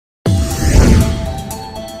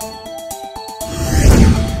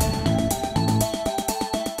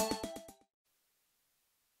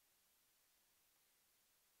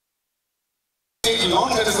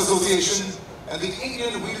the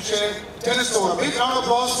Indian Wheelchair Tennis Tour. A big round of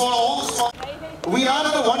applause for all the sponsors. We are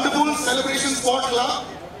at the wonderful Celebration Sport Club.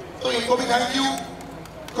 So, inko bhi thank you.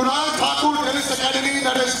 Kunal Thakur Tennis Academy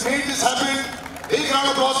that has made this happen. Big round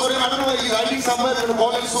of applause for him. I don't know where he's hiding somewhere. We're going to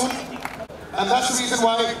call him soon. And that's the reason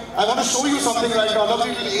why I want to show you something right now.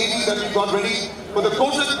 Lovely little AD that we got ready for the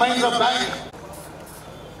Kotak Mahindra Bank.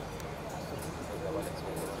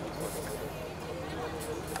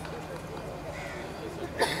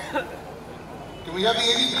 Can we have the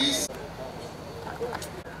AD, please?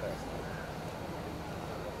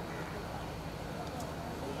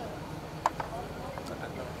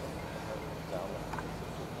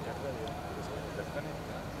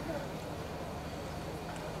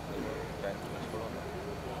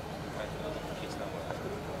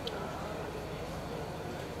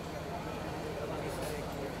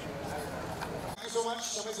 Thank you so much.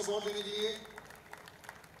 हमें support देने के लिए.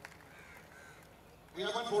 We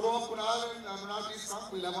have one photo of Kunal and Kunal, please come.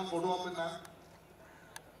 We'll have one photo of with ma'am.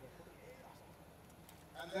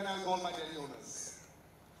 And then I'll call my Delhi owners.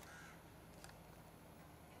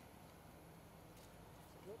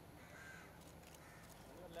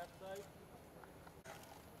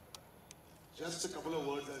 Just a couple of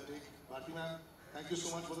words I'll take. Bharti ma'am, thank you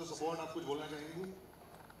so much for the support. आप कुछ बोलना चाहेंगी?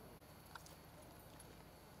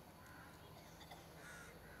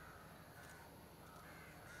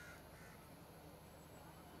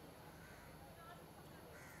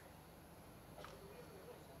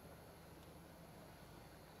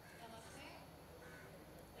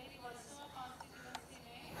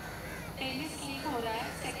 Tennis league हो रहा है,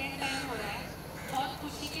 second time हो रहा है. बहुत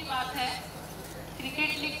खुशी की बात है.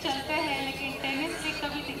 क्रिकेट लीग चलते हैं लेकिन टेनिस लीग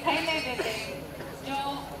कभी दिखाई नहीं देते जो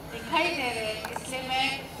दिखाई दे रहे हैं. इसलिए मैं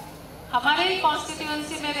हमारे ही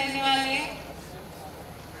कॉन्स्टिट्यूएंसी में रहने वाले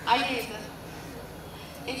आइए इधर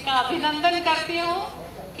इनका अभिनंदन करती हूँ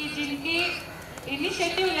कि जिनकी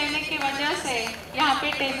इनिशिएटिव लेने की वजह से यहाँ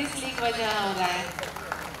पे टेनिस लीग वजह हो रहा है.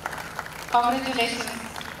 Congratulation.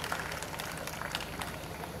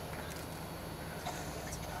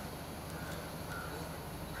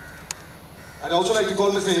 I'd also like to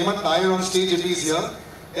call Mr. Hemant Nair on stage if he's here.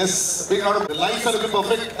 Yes, big round of the lights are looking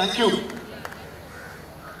perfect. Thank you.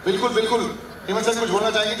 Bilkul, bilkul. Hemant sir, कुछ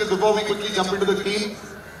बोलना चाहेंगे just before we quickly jump into the team?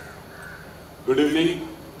 Good evening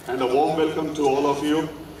and a warm welcome to all of you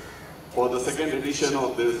for the second edition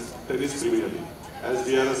of this Tennis Premier League. As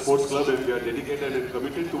we are a sports club and we are dedicated and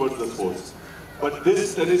committed towards the sports. But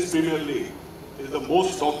this Tennis Premier League is the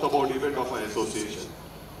most talked about event of our association.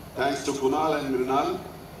 Thanks to Kunal and Mrinal.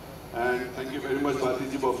 And thank you very much, Bharti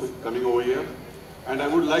ji, for coming over here. And I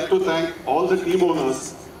would like to thank all the team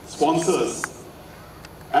owners, sponsors,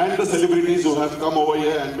 and the celebrities who have come over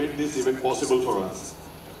here and made this event possible for us.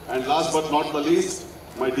 And last but not the least,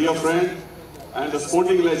 my dear friend and the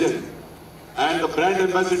sporting legend and the brand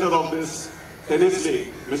ambassador of this tennis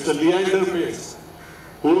league, Mr. Leander Pace,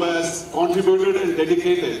 who has contributed and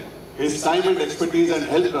dedicated his time and expertise and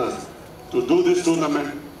helped us to do this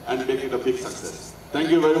tournament and make it a big success. Thank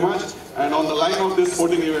you very much. And on the line of this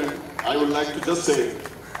sporting event, I would like to just say,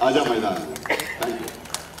 Aja Maidan. Thank you.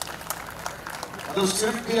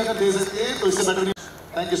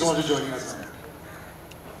 Thank you so much for joining us.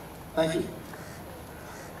 Thank you.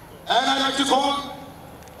 And I'd like to call,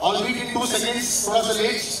 albeit in 2 seconds, thoda sa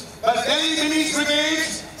late, but Delhi Minis Brigade,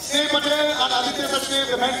 Sneh Patel and Aditya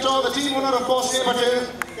Sachdev, the mentor, the team owner of course, Sneh Patel.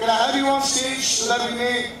 Can I have you on stage so that we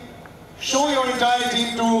may show your entire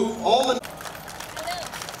team to all the...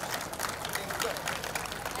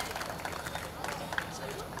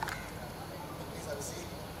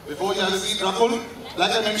 Before you have a seat, Rahul,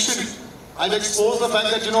 like I mentioned, I've exposed the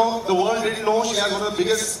fact that, you know, the world didn't know she has one of the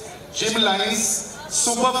biggest gym lines,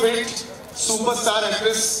 super fit, superstar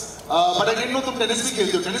actress. But I didn't know तुम tennis भी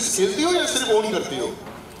खेलती हो. Tennis खेलती हो या सिर्फ own करती हो?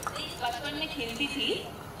 बचपन में खेलती थी,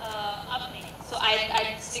 अब नहीं. So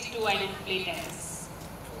I stick to I don't play tennis.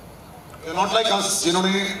 You're not like us,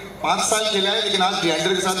 जिन्होंने 5 साल खेला है, लेकिन आज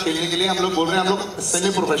Leander के साथ खेलने के लिए हम लोग बोल रहे हैं हम लोग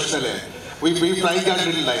semi professional हैं. We tried that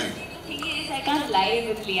little line. I can't lie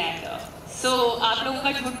with Leander. So आप लोगों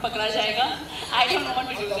का झूठ पकड़ा जाएगा. I don't want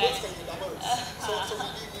to do that.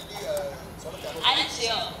 I'll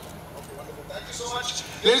cheer. Thank you so much.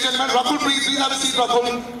 Ladies and gentlemen, Rahul, please have a seat,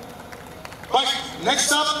 Rahul. Right,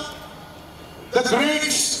 next up, the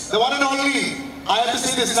great, the one and only, I have to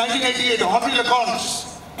say this, 1988, Henri Leconte.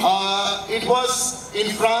 It was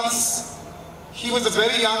in France. He was a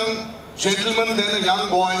very young gentleman, then a young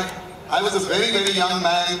boy. I was a very, very young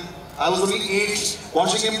man. I was only 8,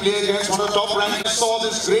 watching him play against one of the top ranked. I saw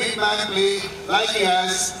this great man play like he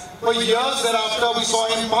has. For years thereafter, we saw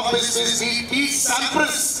him pump his fist, beat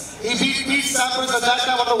Sampras He beat Pete Sampras at that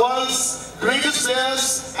time, one of the world's greatest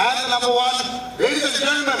players and the number one. Ladies and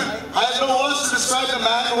gentlemen, I have no words to describe the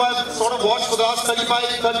man who I've sort of watched for the last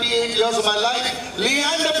 35, 38 years of my life.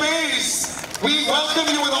 Leander Pace, we welcome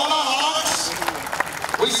you with all our hearts.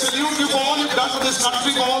 We salute you for all you've done for this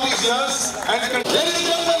country for all these years. And ladies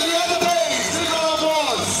and gentlemen, Leander Pace, big round of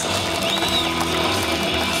applause.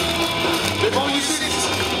 Before you sit,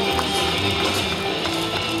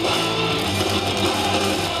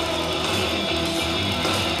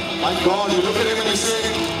 my God, you look at him and you say,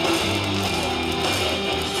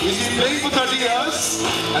 he's been playing for 30 years,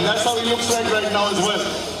 and that's how he looks like right now as well.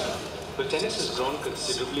 But tennis has grown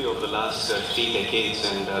considerably over the last 3 decades,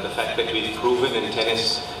 and the fact that we've proven in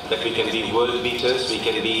tennis that we can be world beaters, we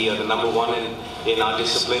can be the number one in our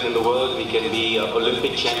discipline in the world, we can be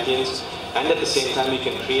Olympic champions, and at the same time we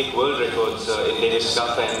can create world records in Davis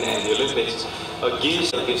Cup and the Olympics,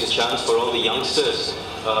 gives a chance for all the youngsters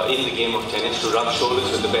in the game of tennis to rub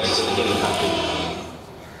shoulders with the best in the country.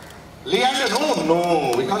 Leander,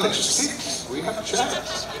 no, we can't let you sit. We have to chat.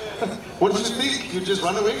 What did you think? You just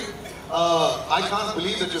run away? I can't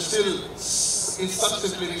believe that you're still in such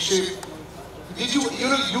disciplinary shape.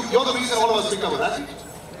 You're the reason all of us picked up an athlete.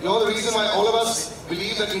 You're the reason why all of us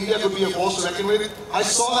believe that India could be a force to reckon with. I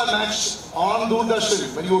saw that match on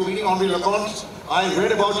Doordarshan when you were beating Henri Leconte. I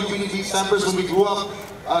read about you beating Pete Sampras when we grew up.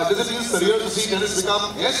 Does it feel surreal to see tennis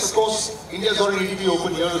become? Yes, of course, India's got an ATP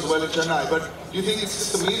Open here as well in Chennai, but do you think it's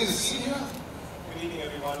just amazing to see here? Good evening,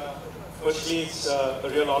 everyone. Firstly, it's a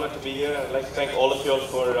real honor to be here. I'd like to thank all of you all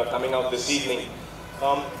for coming out this evening.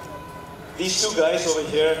 These two guys over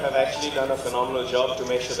here have actually done a phenomenal job to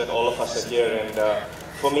make sure that all of us are here, and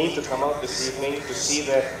for me to come out this evening to see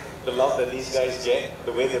that the love that these guys get,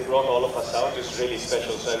 the way they brought all of us out is really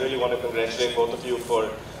special. So I really want to congratulate both of you for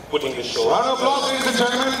putting the show. Round of applause, ladies and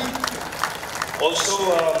gentlemen. Also,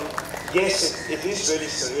 yes, it is really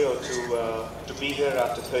surreal to be here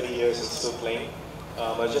after 30 years and still playing.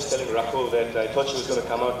 I was just telling Rahul that I thought she was going to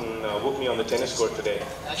come out and whoop me on the tennis court today.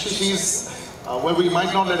 Actually, she's, well, we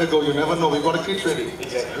might not let her go, you never know. We've got a kid ready.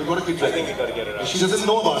 Exactly. We've got a kid ready. I think we've got to get her out. She doesn't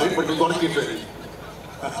know about it, but we've got a kid ready.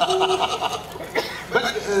 But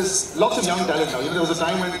there's lots of young talent now. You know, there was a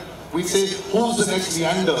time when we'd say, who's the next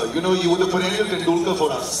Leander? You know, you were the perennial Tendulkar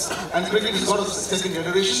for us. And cricket has got a second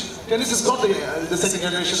generation. Tennis has got the second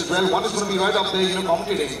generation as well. One is going to be right up there, you know,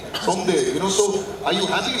 commentating from there. You know, so are you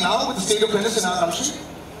happy now with the state of tennis in our country?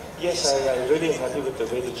 Yes, I really am happy with the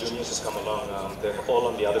way the juniors has come along. They're all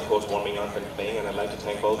on the other court warming up and playing, and I'd like to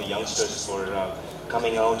thank all the youngsters for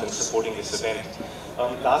coming out and supporting this event.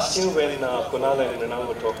 Last year when Kunal and Mrinal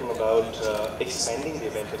were talking about expanding the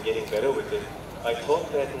event and getting better with it, I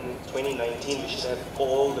thought that in 2019 we should have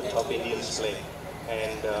all the top Indians play.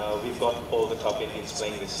 And we've got all the top Indians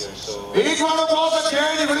playing this year. So big round of applause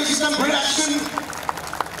again. You're going to see some great action.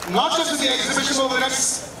 Not just in the exhibition, but over the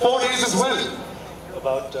next 4 days as well.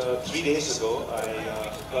 About 3 days ago, I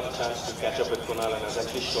got a chance to catch up with Kunal, and I was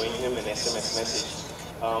actually showing him an SMS message.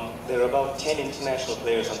 There are about 10 international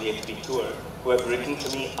players on the ATP Tour who have written to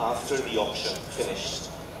me after the auction finished.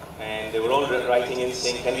 And they were all writing in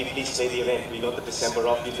saying, can we please play the event? We got the December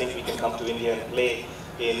off, do you think we can come to India and play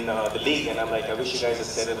in the league? And I'm like, I wish you guys had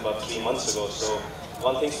said it about 3 months ago. So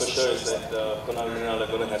one thing for sure is that Kunal and Mrinal are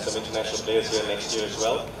going to have some international players here next year as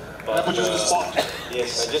well. But, put you on the spot.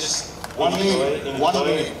 Yes, I just One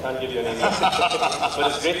name. Can't give you any names.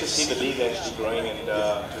 But it's great to see the league actually growing, and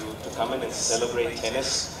to come in and celebrate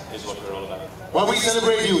tennis is what we're all about. Well, we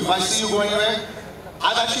celebrate you. If I see you going away,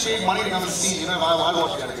 I've actually paid money to come and see. You know, I'll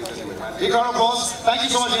watch the other anyway, man. Big round of applause. Thank you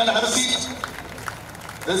so much, Leander. Have a seat.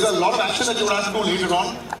 There's a lot of action that you will have to do later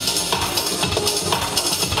on.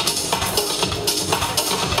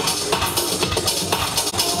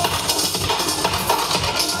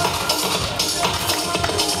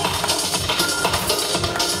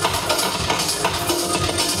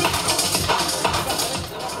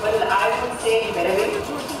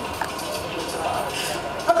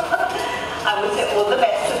 I would say all the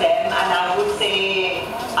best to them, and I would say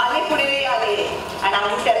Ale Pudere Ale, and I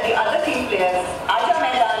would tell the other team players, Aja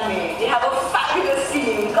Maidan mein, we have a fabulous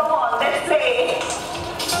team. Come on, let's play.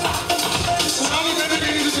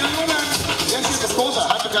 Ladies and gentlemen, yes, of course, I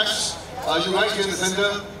have to catch you right here in the center.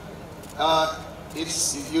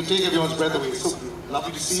 You take everyone's breath away. So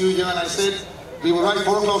lovely to see you here, and I said we were right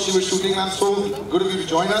 4 o'clock. She was shooting, man. So good of you to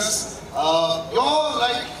join us. You're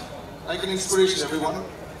like an inspiration, everyone.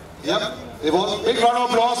 Yep. They've all big round of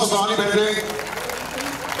applause for Bolly Celebs.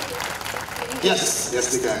 Yes, yes,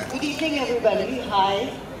 they can. Good evening, everybody. Hi.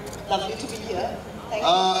 Lovely to be here. Thank you.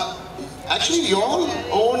 Actually, you all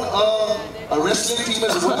own a wrestling team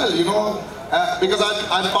as well. You know, because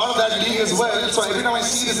I'm part of that league as well. So every time I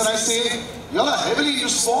see this and I say, you're heavily into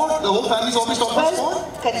sport, the whole family's always talking about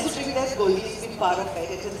sport. Considering that Bolly's been part of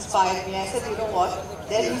it inspired me. I said, you know what,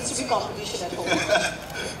 there needs to be competition at home.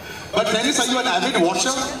 But tennis, are you an avid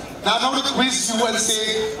watcher? Now I'm not going to quiz you and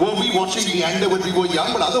say, were we watching Leander when we were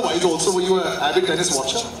young, but otherwise also were you an avid tennis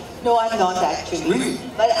watcher? No, I'm not actually. Really?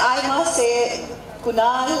 But I must say,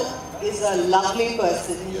 Kunal is a lovely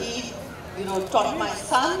person. He, taught my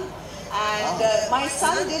son. And my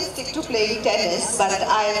son didn't stick to playing tennis, but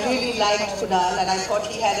I really liked Kunal and I thought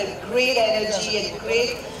he had a great energy and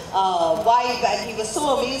great vibe, and he was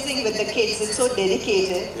so amazing with the kids and so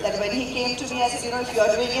dedicated that when he came to me, I said, if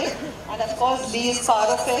you're doing it, and of course Lee is part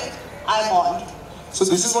of it, I'm on. So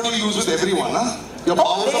this is what you use with everyone, huh? Your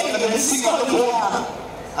powers of convincing other people.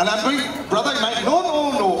 And I'm going, brother, you might, no.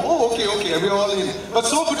 Oh, okay, we're all in. But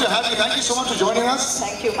so good to have you. Thank you so much for joining us.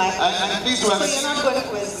 Thank you, Michael. And please do have a seat. So you're not going to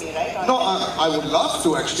quiz me, right? No, I would love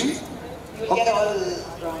to actually. You'll get all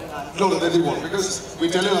wrong answers. No, then we won't, because we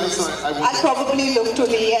tell you so I won't. I'll probably look to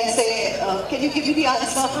Lee and say, can you give me the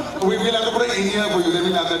answer? We will have to put it in here for you, then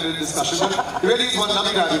we'll have that discussion. But really, it's one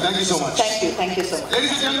lovely to have you. Thank you so much. Thank you so much.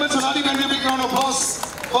 Ladies and gentlemen, Sonali, can we have a big round of applause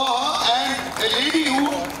for her and a lady who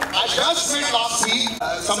I just met last week.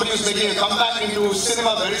 Somebody who's making a comeback into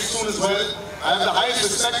cinema very soon as well. I have the highest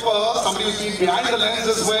respect for her. Somebody who's been behind the lens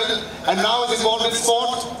as well and now is involved in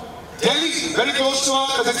sport. Delhi, very close to her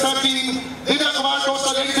because it's her team. Divya Kumar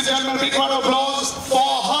Costa, ladies and gentlemen, big round of applause for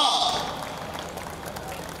her.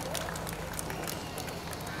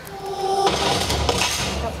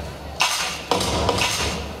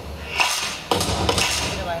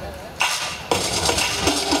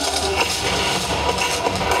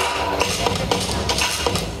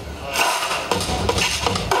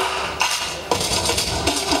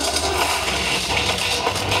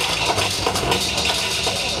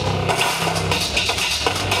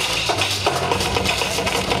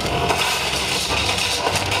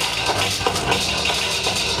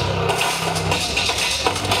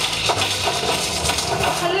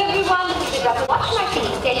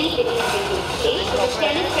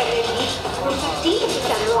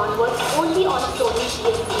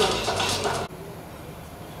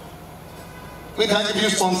 We thank a few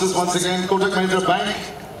sponsors once again. Kotak Mahindra Bank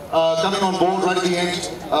coming on board right at the end.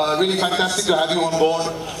 Really fantastic to have you on board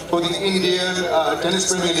for the Indian Tennis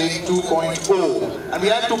Premier League 2.0. And we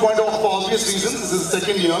had 2.0 for obvious reasons. This is the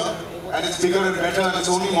second year and it's bigger and better and it's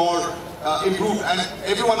only more improved. And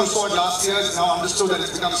everyone who saw it last year has now understood that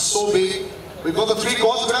it's become so big. We've got the 3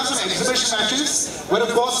 courts. We're going to have some exhibition matches where, of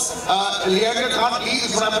course, Leander Khan Lee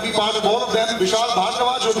is going to have to be part of all of them. Vishal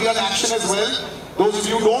Bhargava will be on action as well. Those of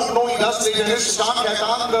you who don't know, he does play tennis. Shashank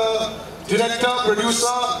Khaitan, the director,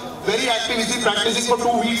 producer, very active. He's been practicing for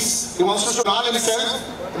 2 weeks. He wants to show Mrunal himself.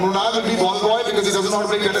 Mrunal will be ball boy because he doesn't know how to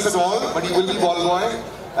play tennis at all, but he will be ball boy.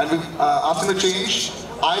 And after the change,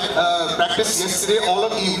 I practiced yesterday all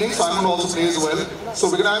of evening, so I'm going to also play as well. So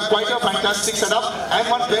we're going to have quite a fantastic setup and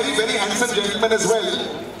one very, very handsome gentleman as well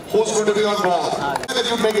who's going to be on board. That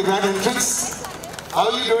you'd make a grand entrance.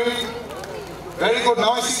 How are you doing? Very good.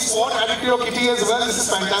 Now I see sport added to your kitty as well. This is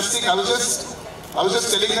fantastic. I was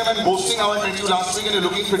just telling them and boasting how I met you last week and you're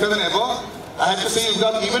looking fitter than ever. I had to say you've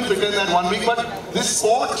got even fitter than 1 week. But this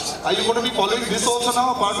sport, are you going to be following this also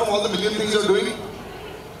now apart from all the million things you're doing?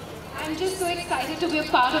 I'm just so excited to be a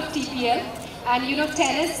part of TPL, and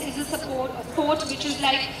tennis is a sport which is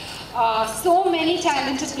like so many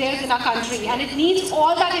talented players in our country, and it needs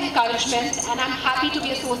all that encouragement, and I'm happy to be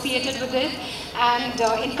associated with it and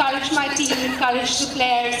encourage my team, encourage the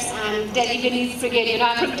players and Delhi Vinny's Brigade.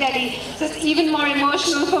 I'm from Delhi, so it's even more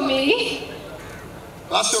emotional for me.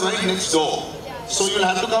 Plus you're right next door, so you'll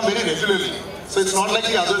have to come very regularly. So it's not like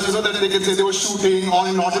the others, that they can say they were shooting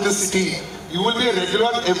or not in the city. You will be a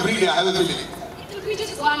regular every day, I have a feeling. It took me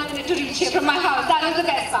just 1 minute to reach here from my house. That was the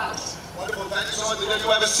best part. Wonderful. Thank you so much. We'd like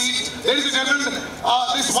to have a seat. Ladies and gentlemen,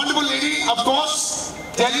 this wonderful lady, of course,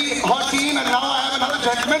 Delhi, her team, and now I have another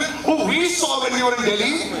gentleman who we saw when we were in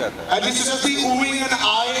Delhi. And this is just the oohing and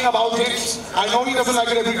eyeing about it. I know he doesn't like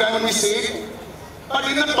it every time when we say it.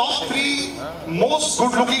 But in the top 3 most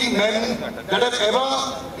good-looking men that have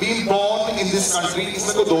ever been born in this country,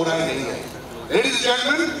 isme ko do raha nahi hai. Ladies and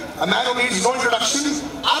gentlemen, a man who needs no introduction,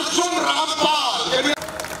 Arjun Rampal.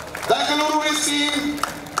 Bangalore is team.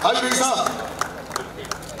 How are you doing, sir?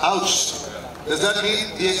 Ouch. Does that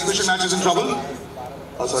mean the exhibition match is in trouble?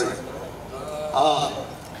 Oh, sorry.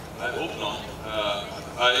 I hope not.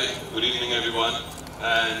 Hi, good evening, everyone.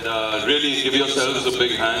 And really give yourselves a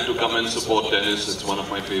big hand to come and support tennis. It's one of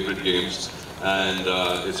my favorite games. And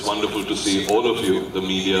it's wonderful to see all of you, the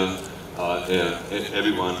media,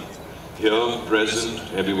 everyone. here present,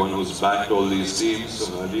 everyone who's backed all these teams,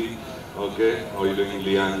 Sonali, okay, how are you doing,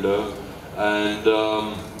 Leander? And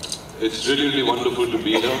it's really, really wonderful to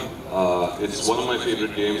be here. It's one of my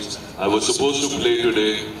favorite games. I was supposed to play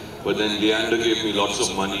today, but then Leander gave me lots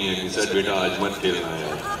of money and he said, "Beta, aaj mat khelna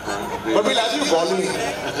hai." But we'll have you volley.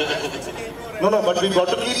 No, but we've got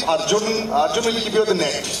to keep Arjun. Arjun will keep you at the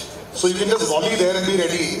net. So you can just volley there and be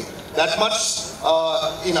ready. That much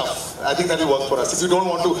enough. I think that will work for us. If you don't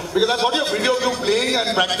want to, because I got your video of you playing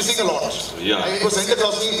and practicing a lot. Yeah. And it was sent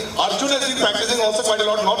across me. Arjun has been practicing also quite a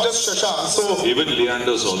lot, not just Shashank. So even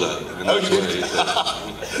Leander saw that, and that's why he said.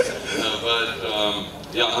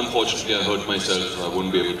 Yeah, unfortunately I hurt myself, so I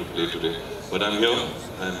won't be able to play today. But I'm here,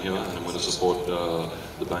 and I'm going to support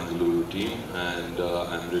the Bangalore team, and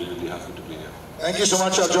I'm really, really happy to be here. Thank you so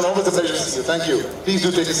much, Arjun. Always a pleasure to see you. Thank you. Please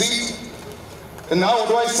do take a seat. And now, what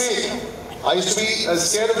do I say? I used to be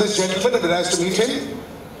scared of this gentleman when I used to meet him.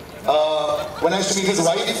 When I used to meet his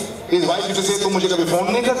wife used to say, "Tum mujhe kabhi phone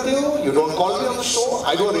nahi karte ho? You don't call me on the show."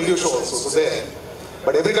 I do a radio show also, so there.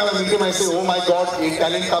 But every time I meet him, I say, "Oh my God, ye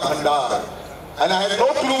talent ka bhandar." And I had no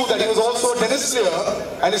clue that he was also a tennis player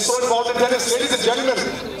and is so involved in tennis. Ladies and gentlemen,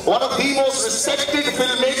 one of the most respected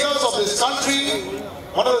filmmakers of this country,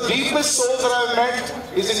 one of the deepest souls that I've met,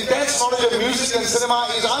 his intense knowledge of music and cinema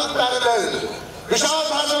is unparalleled. Vishal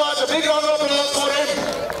Bhardwaj, a big round of applause for him.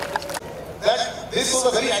 That this was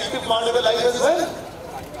a very active part of your life as well.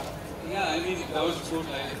 Yeah, I mean, that was so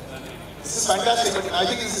nice. This is fantastic, but I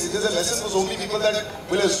think it is a lesson for so many people that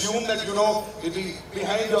will assume that, you know, it'll be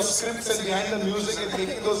behind your scripts and behind the music and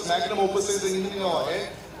making those magnum opuses in your head.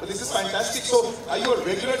 But this is fantastic. So, are you a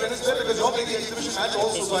regular tennis player? Because you're playing the exhibition match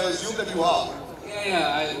also, so I assume that you are.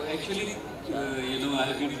 Yeah, I actually, I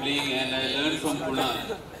have been playing and I learned from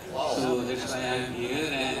Kunal. Wow. So that's why I'm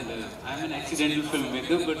here, and I'm an accidental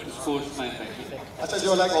filmmaker, but sports my passion. Achha,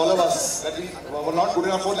 you're like all of us, that we were not good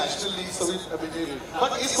enough for national league, so we became.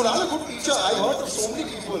 But is Kunal a good teacher? I've heard of so many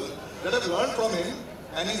people that have learned from him,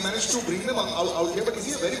 and he's managed to bring them out here. But is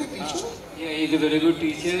he a very good teacher? Yeah, he's a very good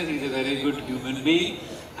teacher. He's a very good human being,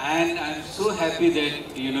 and I'm so happy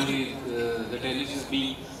that the tennis is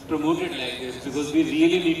being promoted like this, because we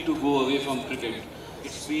really need to go away from cricket.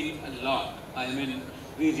 It's been a lot. I mean,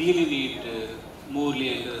 we really need more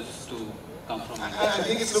leaders to come from India. I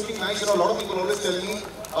think it's looking nice. A lot of people always tell me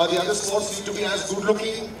the other sports need to be as good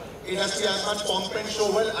looking. It has to be as much pomp and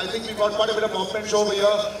show. Well, I think we've got quite a bit of pomp and show over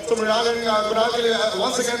here. So Mrinal and Kunal,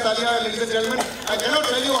 once again, Talia, ladies and gentlemen, I cannot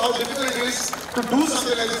tell you how difficult it is to do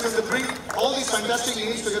something like this and to bring all these fantastic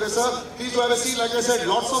names together, sir. Please do have a seat. Like I said,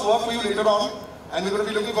 lots of work for you later on. And we're going to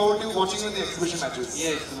be looking forward to watching you in the exhibition matches.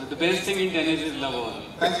 Yes, the best thing in tennis is love all.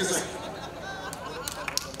 Thank you, sir.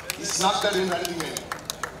 He snuck that in right away.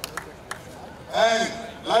 And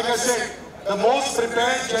like I said, the most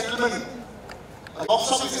prepared gentleman. The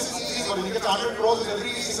box office is easy for him. He gets 100 crores in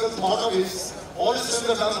every single thought of his. All his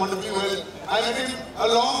films are done wonderfully well. I met him a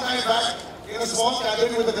long time back in a small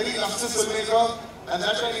cabin with a very illustrious filmmaker. And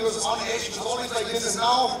that time he was on edge, he was always like this. And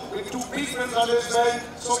now, with two big friends under his bed,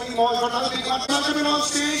 so many more, he's got another big one. Coming on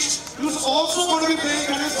stage, who's also going to be playing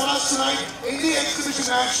tennis for us tonight in the exhibition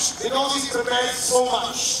match because he's prepared so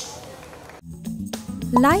much.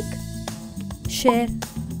 Like, share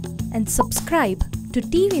and subscribe to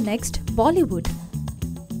TVNXT Bollywood.